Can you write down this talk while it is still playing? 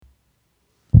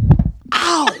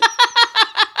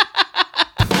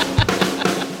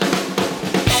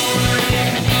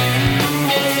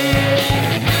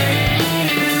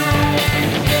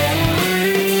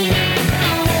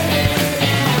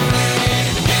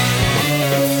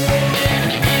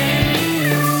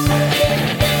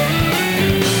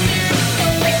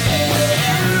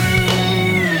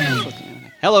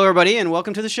everybody, and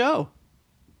welcome to the show.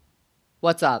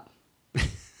 What's up?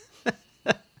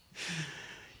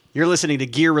 You're listening to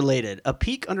Gear Related, a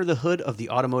peek under the hood of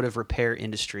the automotive repair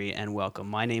industry, and welcome.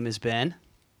 My name is Ben.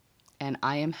 And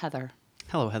I am Heather.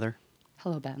 Hello, Heather.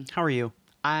 Hello, Ben. How are you?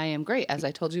 I am great, as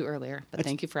I told you earlier, but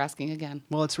thank you for asking again.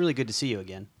 Well, it's really good to see you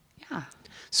again. Yeah.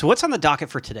 So what's on the docket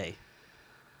for today?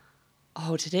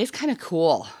 Oh, today's kind of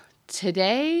cool.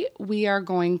 Today, we are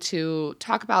going to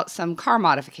talk about some car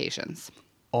modifications.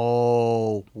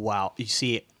 Oh, wow. You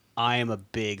see, I am a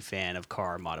big fan of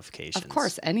car modifications. Of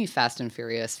course, any Fast and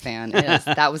Furious fan is.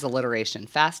 That was alliteration.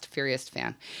 Fast, Furious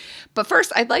fan. But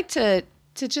first, I'd like to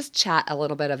just chat a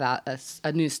little bit about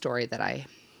a news story that I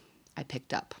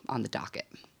picked up on the docket.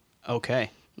 Okay.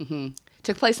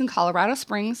 Took place in Colorado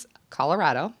Springs,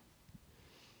 Colorado.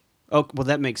 Oh, well,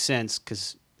 that makes sense,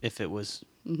 because if it was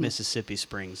Mississippi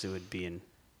Springs, it would be in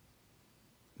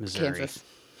Missouri. Kansas.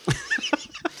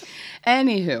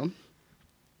 Anywho,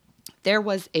 there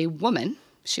was a woman.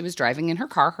 She was driving in her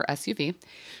car, her SUV,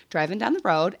 driving down the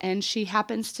road, and she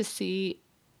happens to see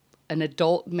an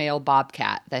adult male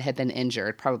bobcat that had been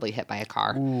injured, probably hit by a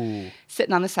car,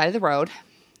 sitting on the side of the road.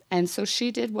 And so she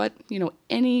did what,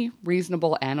 any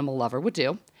reasonable animal lover would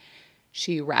do.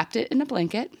 She wrapped it in a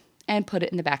blanket and put it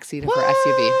in the backseat of her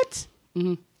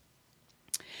SUV.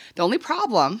 The only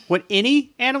problem... What,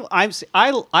 any animal? I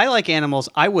like animals.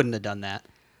 I wouldn't have done that.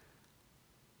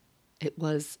 It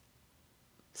was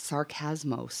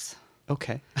sarcasmos.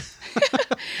 Okay.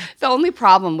 The only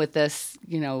problem with this,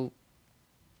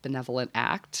 benevolent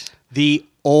act... The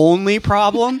only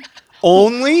problem?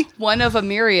 Only? One of a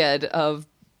myriad of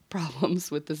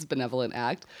problems with this benevolent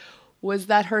act was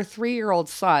that her 3-year-old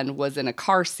son was in a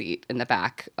car seat in the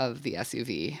back of the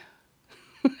SUV.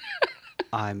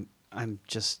 I'm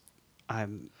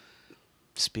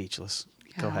speechless.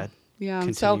 Go ahead. Yeah.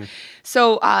 Continue.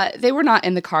 So they were not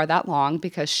in the car that long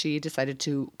because she decided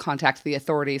to contact the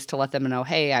authorities to let them know,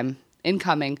 hey, I'm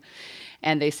incoming.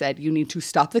 And they said, you need to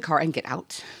stop the car and get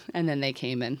out. And then they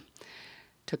came and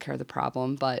took care of the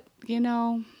problem. But,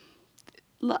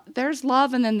 there's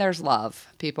love and then there's love,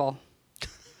 people.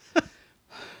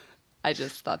 I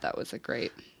just thought that was a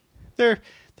great...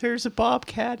 There's a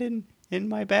bobcat in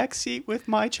my backseat with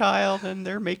my child, and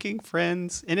they're making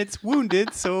friends, and it's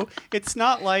wounded, so it's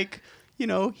not like,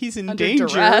 he's in Under danger.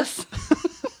 duress.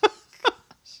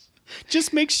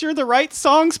 Just make sure the right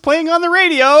song's playing on the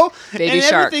radio, Baby and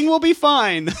Shark. everything will be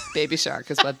fine. Baby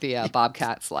Shark is what the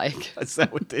bobcat's like. Is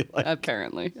that what they like?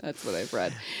 Apparently. That's what I've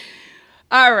read.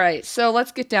 All right. So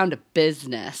let's get down to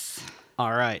business.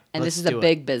 All right. And this is a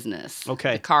big business.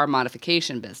 Okay. The car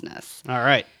modification business. All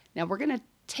right. Now, we're going to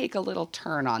take a little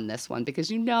turn on this one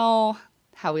because you know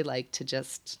how we like to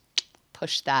just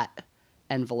push that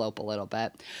envelope a little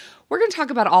bit. We're going to talk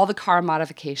about all the car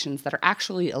modifications that are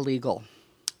actually illegal.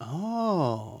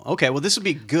 Oh, okay. Well, this would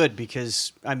be good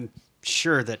because I'm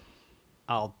sure that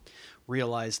I'll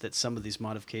realize that some of these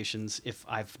modifications, if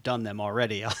I've done them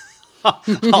already,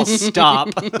 I'll stop.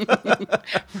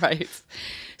 Right.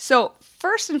 So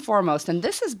first and foremost, and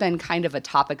this has been kind of a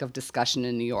topic of discussion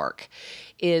in New York,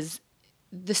 is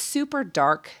the super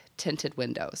dark tinted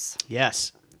windows.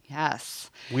 Yes.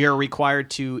 Yes. We are required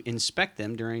to inspect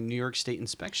them during New York State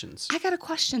inspections. I got a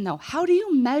question though. How do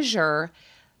you measure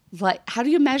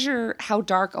how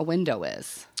dark a window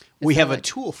is? We have a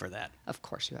tool for that. Of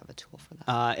course you have a tool for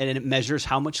that. And it measures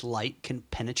how much light can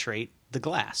penetrate the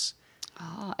glass.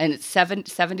 Oh, and it's 70%?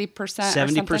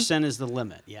 70% is the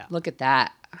limit, yeah. Look at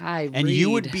that.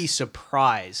 You would be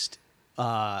surprised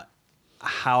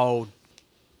how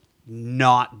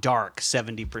not dark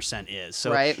 70% is.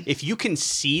 So right. If you can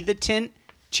see the tint,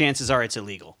 chances are it's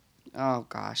illegal. Oh,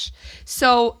 gosh.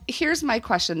 So here's my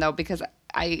question, though, because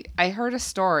I heard a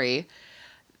story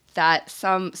that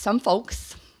some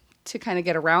folks, to kind of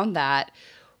get around that,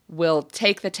 will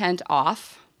take the tent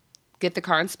off, get the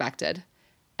car inspected,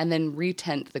 and then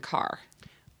retint the car.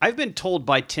 I've been told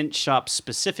by tint shops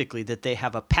specifically that they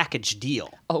have a package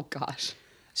deal. Oh, gosh.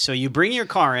 So you bring your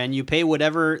car in, you pay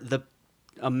whatever the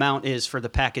amount is for the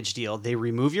package deal. They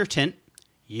remove your tint,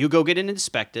 you go get it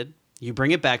inspected, you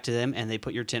bring it back to them, and they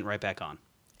put your tint right back on.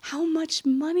 How much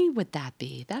money would that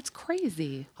be? That's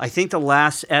crazy. I think the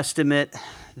last estimate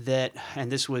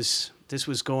and this was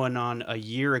going on a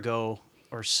year ago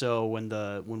or so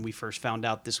when we first found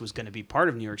out this was going to be part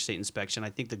of New York State inspection.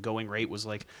 I think the going rate was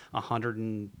like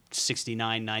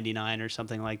 $169.99 or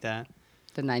something like that.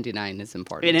 The 99 is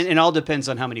important. And it all depends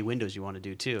on how many windows you want to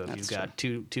do too. If That's you've got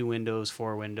two windows,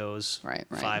 4 windows, right.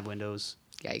 5 windows.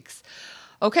 Yikes.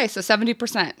 Okay, so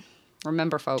 70%.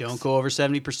 Remember, folks. Don't go over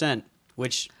 70%,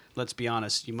 which let's be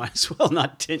honest, you might as well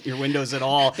not tint your windows at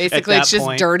all. Basically, it's just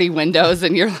dirty windows,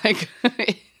 and you're like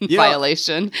in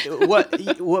violation.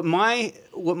 What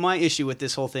my issue with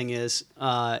this whole thing is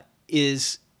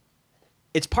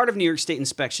it's part of New York State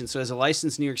inspection. So as a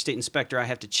licensed New York State inspector, I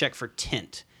have to check for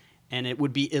tint, and it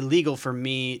would be illegal for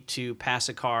me to pass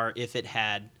a car if it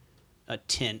had a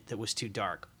tint that was too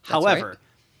dark. However, right.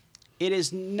 It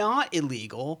is not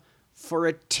illegal for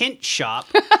a tint shop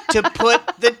to put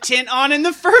the tint on in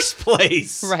the first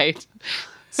place. Right.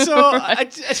 So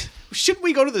should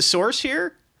we go to the source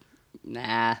here?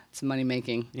 Nah, it's money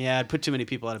making. Yeah, I'd put too many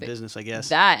people out of business, I guess.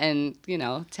 That and,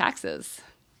 taxes.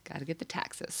 Got to get the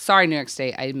taxes. Sorry, New York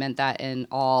State. I meant that in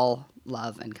all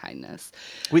love and kindness.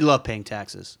 We love paying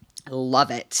taxes. I love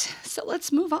it. So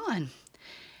let's move on.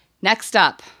 Next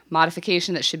up,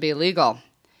 modification that should be illegal.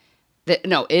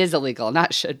 Is illegal,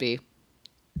 not should be.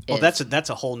 Well, that's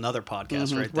a whole nother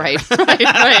podcast right there.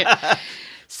 Right.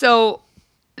 So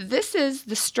this is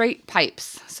the straight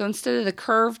pipes. So instead of the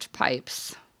curved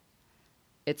pipes,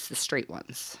 it's the straight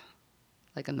ones,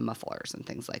 like in the mufflers and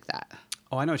things like that.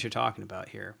 Oh, I know what you're talking about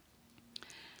here.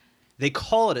 They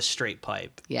call it a straight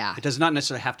pipe. Yeah. It does not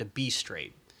necessarily have to be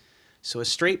straight. So a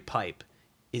straight pipe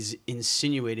is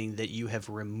insinuating that you have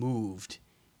removed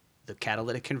the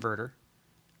catalytic converter,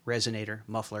 resonator,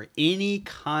 muffler, any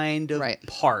kind of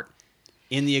part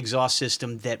in the exhaust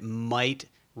system that might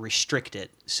restrict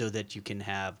it so that you can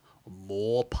have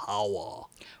more power.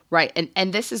 Right.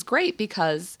 And this is great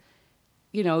because,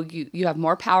 you have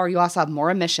more power. You also have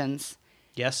more emissions.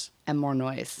 Yes. And more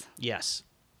noise. Yes.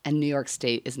 And New York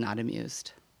State is not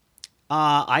amused.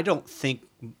 I don't think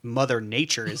Mother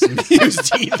Nature is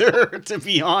amused either, to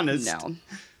be honest. No.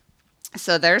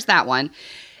 So there's that one.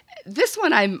 This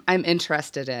one I'm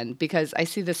interested in because I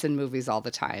see this in movies all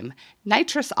the time.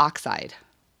 Nitrous oxide.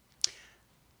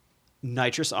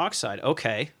 Nitrous oxide.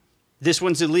 Okay. This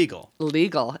one's illegal.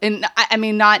 Legal. And I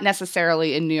mean, not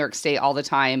necessarily in New York State all the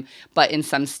time, but in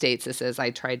some states this is.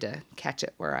 I tried to catch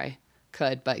it where I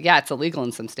could. But yeah, it's illegal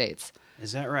in some states.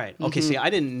 Is that right? Okay, see, I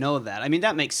didn't know that. I mean,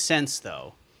 that makes sense,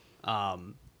 though.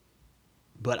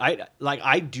 But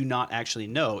I do not actually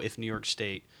know if New York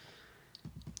State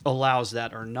allows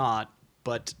that or not.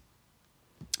 But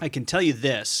I can tell you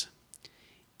this.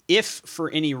 If for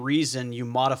any reason you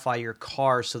modify your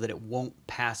car so that it won't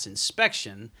pass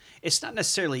inspection, it's not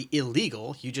necessarily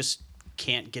illegal. You just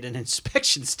can't get an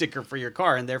inspection sticker for your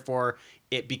car, and therefore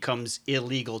it becomes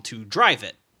illegal to drive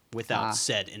it without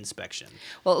said inspection.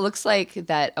 Well, it looks like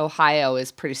that Ohio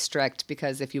is pretty strict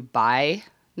because if you buy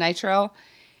nitro,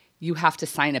 you have to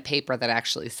sign a paper that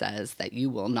actually says that you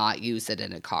will not use it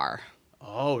in a car.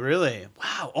 Oh, really?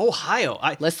 Wow. Ohio.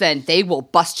 Listen, they will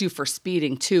bust you for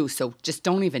speeding too, so just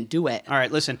don't even do it. All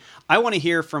right, listen. I want to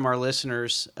hear from our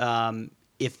listeners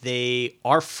if they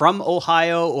are from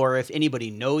Ohio or if anybody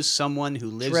knows someone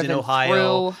who lives in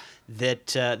Ohio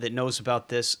that knows about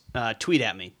this. Tweet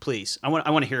at me, please. I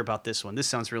want to hear about this one. This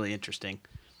sounds really interesting.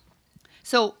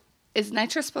 So is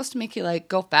nitrous supposed to make you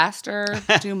go faster,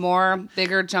 do more,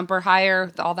 bigger, jumper,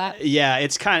 higher, all that? Yeah,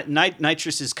 it's kind of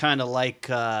nitrous is kind of like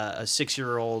a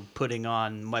 6-year-old putting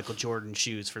on Michael Jordan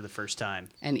shoes for the first time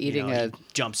and eating he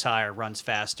jumps higher, runs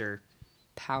faster.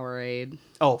 Powerade.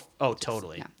 Oh,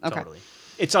 totally. Yeah. Okay. Totally.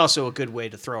 It's also a good way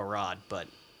to throw a rod, but.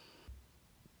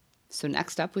 So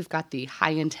next up, we've got the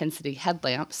high-intensity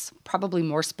headlamps. Probably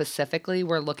more specifically,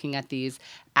 we're looking at these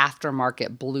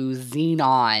aftermarket blue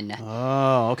xenon.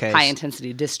 Oh, okay.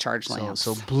 High-intensity discharge lamps.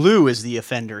 So blue is the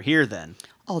offender here then.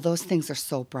 Oh, those things are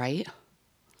so bright.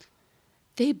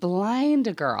 They blind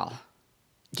a girl.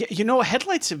 Yeah,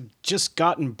 headlights have just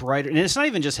gotten brighter, and it's not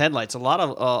even just headlights. A lot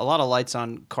of lights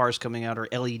on cars coming out are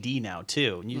LED now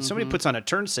too. And somebody puts on a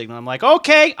turn signal, I'm like,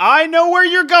 okay, I know where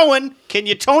you're going. Can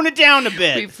you tone it down a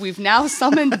bit? We've now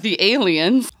summoned the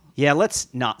aliens. Yeah,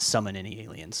 let's not summon any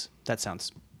aliens. That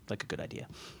sounds like a good idea.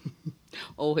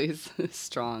 Always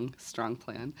strong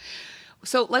plan.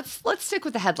 So let's stick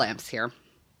with the headlamps here,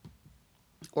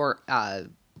 or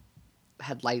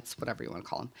headlights, whatever you want to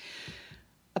call them.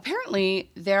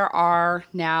 Apparently, there are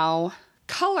now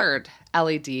colored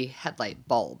LED headlight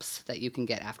bulbs that you can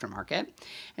get aftermarket.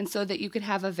 And so that you could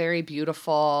have a very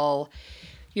beautiful,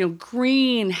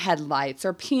 green headlights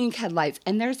or pink headlights.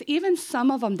 And there's even some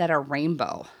of them that are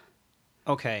rainbow.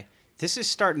 Okay. This is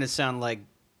starting to sound like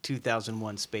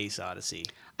 2001 Space Odyssey.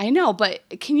 I know, but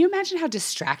can you imagine how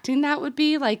distracting that would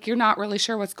be? Like, you're not really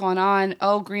sure what's going on.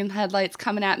 Oh, green headlights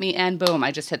coming at me, and boom,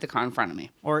 I just hit the car in front of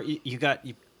me. Or you got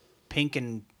pink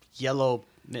and yellow.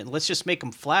 Let's just make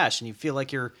them flash, and you feel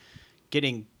like you're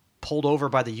getting pulled over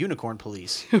by the unicorn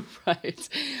police. Right.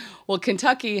 Well,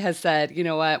 Kentucky has said, you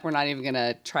know what? We're not even going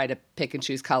to try to pick and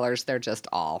choose colors. They're just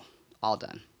all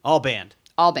done. All banned.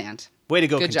 All banned. Way to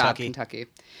go, Good Kentucky. job, Kentucky.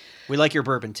 We like your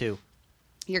bourbon, too.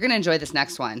 You're going to enjoy this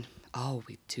next one. Oh,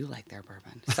 we do like their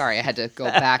bourbon. Sorry, I had to go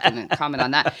back and comment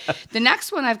on that. The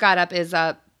next one I've got up is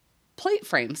plate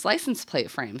frames, license plate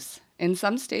frames. In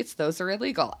some states, those are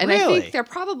illegal. And I Really? think they're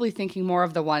probably thinking more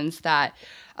of the ones that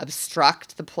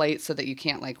obstruct the plate so that you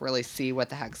can't like really see what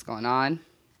the heck's going on.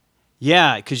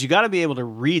 Yeah, because you got to be able to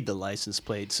read the license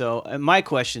plate. So my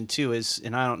question, too, is,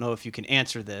 and I don't know if you can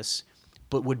answer this,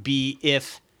 but would be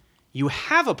if you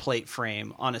have a plate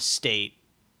frame on a state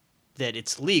that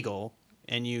it's legal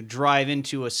and you drive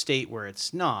into a state where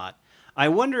it's not, I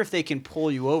wonder if they can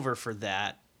pull you over for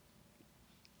that,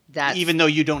 even though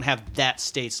you don't have that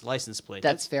state's license plate.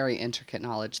 That's very intricate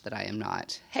knowledge that I am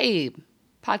not. Hey,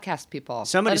 podcast people.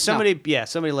 Somebody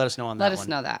let us know on that one. Let us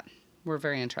know that. We're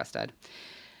very interested.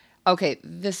 Okay,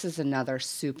 this is another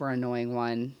super annoying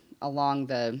one along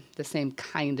the same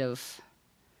kind of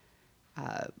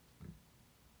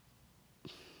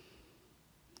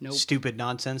stupid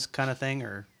nonsense kind of thing,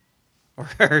 or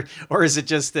is it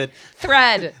just that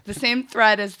thread? The same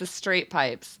thread as the straight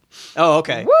pipes. Oh,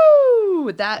 okay.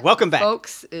 Woo! That, welcome back,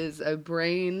 folks, is a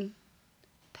brain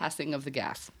passing of the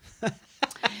gas.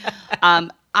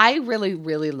 I really,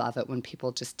 really love it when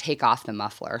people just take off the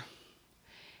muffler,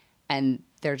 and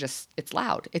it's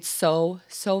loud. It's so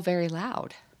very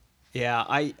loud.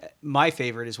 Yeah, my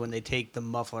favorite is when they take the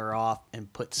muffler off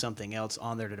and put something else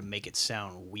on there to make it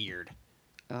sound weird.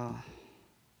 Oh.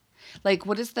 Like,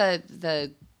 what is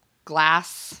the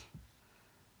glass?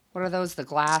 What are those? The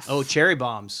glass? Oh, cherry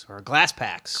bombs or glass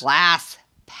packs. Glass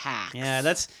packs. Yeah,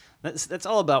 that's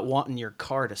all about wanting your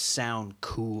car to sound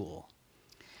cool.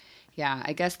 Yeah,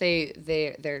 I guess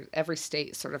they're every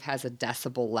state sort of has a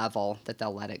decibel level that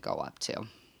they'll let it go up to.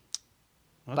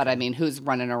 Okay. But I mean, who's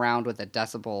running around with a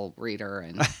decibel reader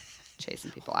and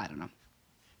chasing people? I don't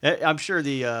know. I'm sure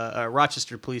the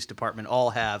Rochester Police Department all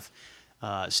have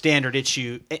standard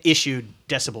issued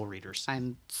decibel readers.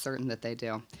 I'm certain that they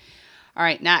do. All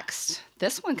right, next.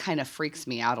 This one kind of freaks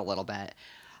me out a little bit.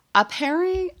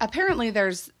 Apparently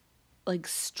there's like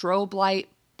strobe light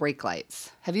brake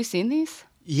lights. Have you seen these?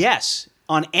 Yes,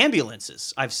 on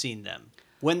ambulances I've seen them.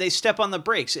 When they step on the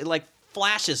brakes, it like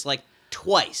flashes like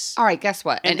twice. All right, guess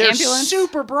what? And they're ambulance,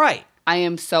 super bright. I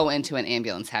am so into an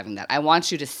ambulance having that. I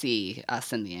want you to see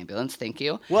us in the ambulance. Thank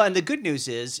you. Well, and the good news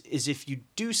is if you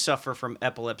do suffer from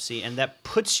epilepsy and that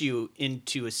puts you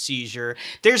into a seizure,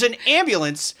 there's an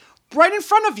ambulance right in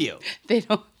front of you.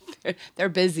 They're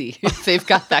busy. They've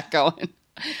got that going.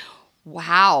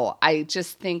 Wow. I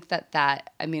just think I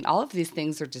mean, all of these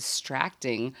things are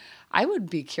distracting. I would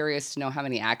be curious to know how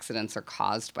many accidents are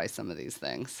caused by some of these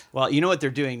things. Well, you know what they're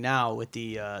doing now with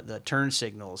the turn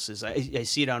signals is I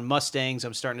see it on Mustangs.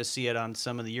 I'm starting to see it on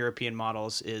some of the European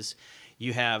models is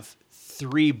you have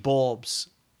 3 bulbs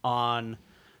on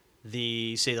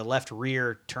the left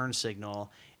rear turn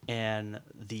signal, and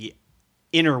the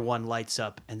inner one lights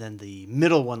up, and then the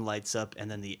middle one lights up, and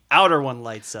then the outer one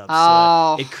lights up.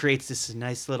 Oh. So it creates this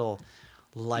nice little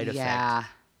light effect. Yeah.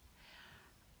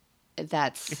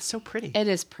 It's so pretty. It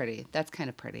is pretty. That's kind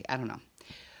of pretty. I don't know. All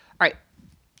right.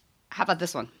 How about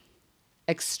this one?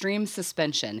 Extreme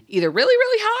suspension. Either really,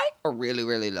 really high or really,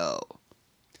 really low.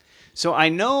 So I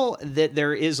know that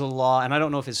there is a law, and I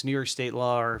don't know if it's New York State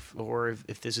law or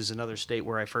if this is another state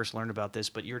where I first learned about this,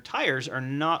 but your tires are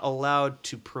not allowed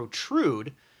to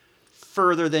protrude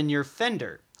further than your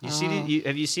fender. Have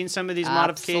you seen some of these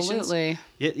modifications? Absolutely.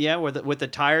 Yeah, with the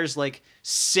tires like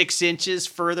 6 inches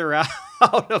further out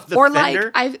of the or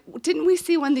fender. Like, didn't we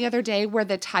see one the other day where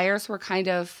the tires were kind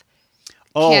of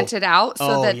canted out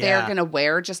so that they're going to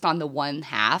wear just on the one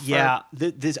half? Yeah,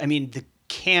 the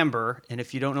camber, and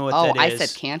if you don't know what that is... Oh, I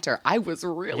said canter. I was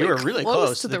really You were really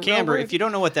close. to the camber, if you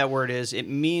don't know what that word is, it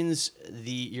means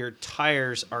your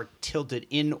tires are tilted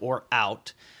in or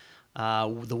out.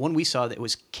 The one we saw that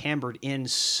was cambered in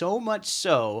so much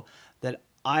so that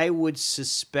I would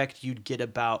suspect you'd get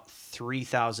about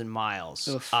 3,000 miles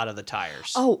out of the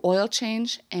tires. Oh, oil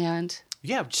change and...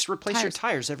 Yeah, just replace your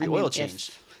tires every oil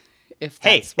change. If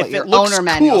that's what your looks owner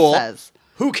manual says.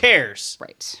 Who cares?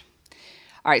 Right.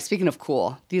 All right, speaking of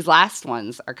cool, these last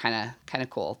ones are kind of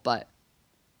cool, but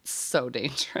so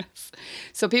dangerous.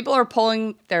 So people are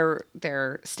pulling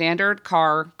their standard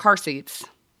car seats,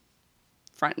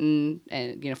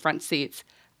 front seats,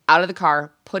 out of the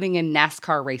car, putting in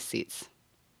NASCAR race seats.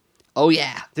 Oh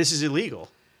yeah. This is illegal.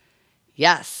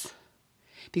 Yes.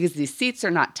 Because these seats are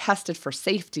not tested for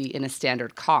safety in a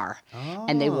standard car,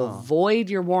 and they will void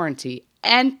your warranty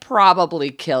and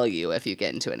probably kill you if you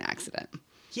get into an accident.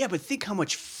 Yeah, but think how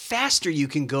much faster you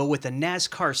can go with a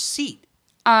NASCAR seat.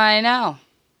 I know.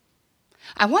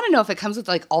 I want to know if it comes with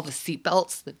like all the seat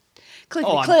belts. The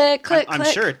click, click. I'm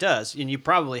sure it does. And you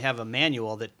probably have a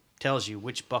manual that tells you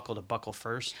which buckle to buckle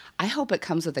first. I hope it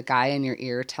comes with a guy in your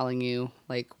ear telling you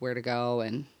like where to go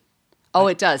and... Oh,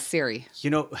 it does, Siri. You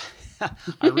know,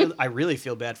 I really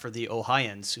feel bad for the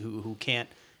Ohioans who can't...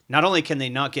 Not only can they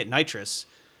not get nitrous,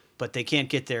 but they can't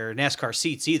get their NASCAR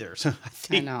seats either. So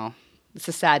I know. It's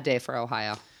a sad day for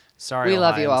Ohio. Sorry, we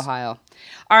love you, Ohio.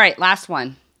 All right, last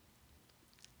one.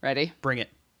 Ready? Bring it.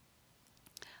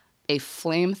 A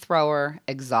flamethrower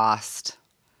exhaust.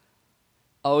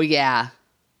 Oh, yeah.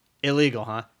 Illegal,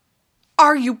 huh?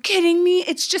 Are you kidding me?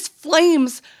 It's just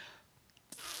flames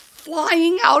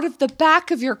flying out of the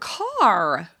back of your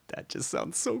car. That just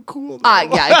sounds so cool.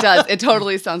 Yeah, it does. It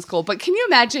totally sounds cool. But can you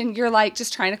imagine you're like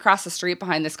just trying to cross the street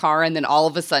behind this car and then all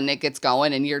of a sudden it gets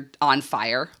going and you're on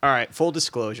fire? All right, full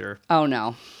disclosure. Oh,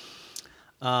 no.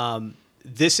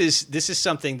 This is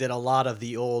something that a lot of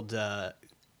the old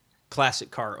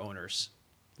classic car owners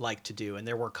like to do, and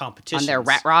there were competitions. On their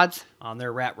rat rods? On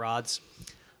their rat rods.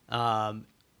 I'm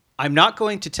not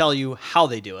going to tell you how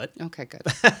they do it. Okay, good.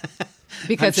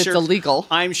 Because it's illegal.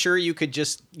 I'm sure you could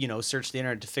just, search the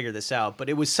internet to figure this out. But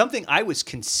it was something I was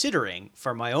considering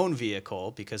for my own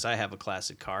vehicle because I have a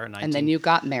classic car. And then you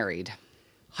got married.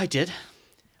 I did.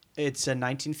 It's a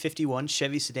 1951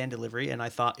 Chevy sedan delivery, and I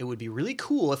thought it would be really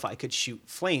cool if I could shoot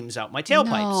flames out my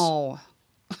tailpipes. No.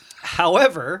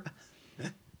 However,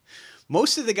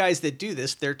 most of the guys that do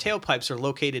this, their tailpipes are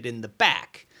located in the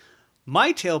back.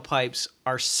 My tailpipes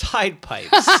are side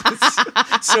pipes.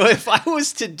 So if I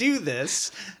was to do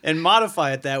this and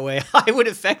modify it that way, I would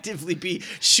effectively be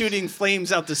shooting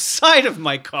flames out the side of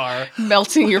my car.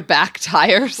 Melting your back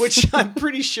tires. Which I'm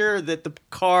pretty sure that the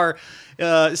car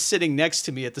sitting next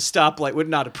to me at the stoplight would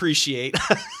not appreciate.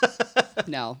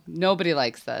 No, nobody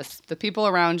likes this. The people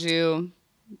around you,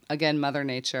 again, Mother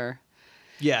Nature.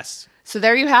 Yes. So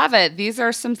there you have it. These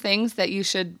are some things that you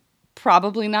should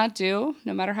probably not do,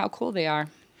 no matter how cool they are.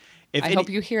 I hope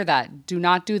you hear that. Do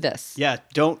not do this. Yeah,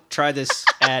 don't try this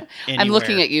at anywhere. I'm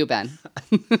looking at you, Ben.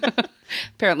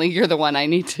 Apparently, you're the one I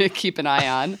need to keep an eye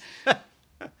on.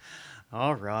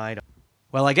 All right.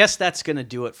 Well, I guess that's going to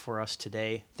do it for us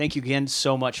today. Thank you again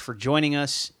so much for joining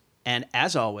us. And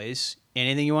as always,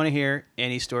 anything you want to hear,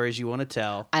 any stories you want to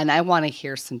tell. And I want to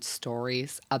hear some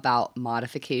stories about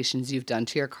modifications you've done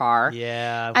to your car.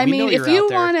 Yeah. I mean, if you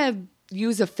want to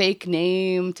use a fake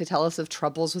name to tell us of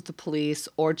troubles with the police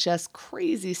or just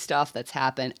crazy stuff that's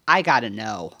happened, I got to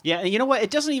know. Yeah, and you know what?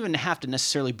 It doesn't even have to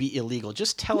necessarily be illegal.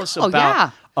 Just tell us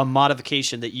about a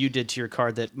modification that you did to your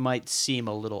car that might seem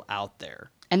a little out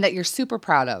there. And that you're super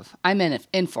proud of. I'm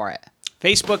in for it.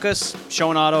 Facebook us,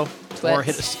 Schoen Auto, Twits. or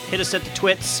hit us at the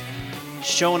twits.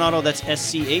 Schoen Auto, that's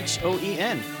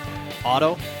SCHOEN,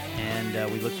 Auto,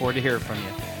 and we look forward to hearing from you.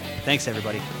 Thanks,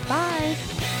 everybody. Bye.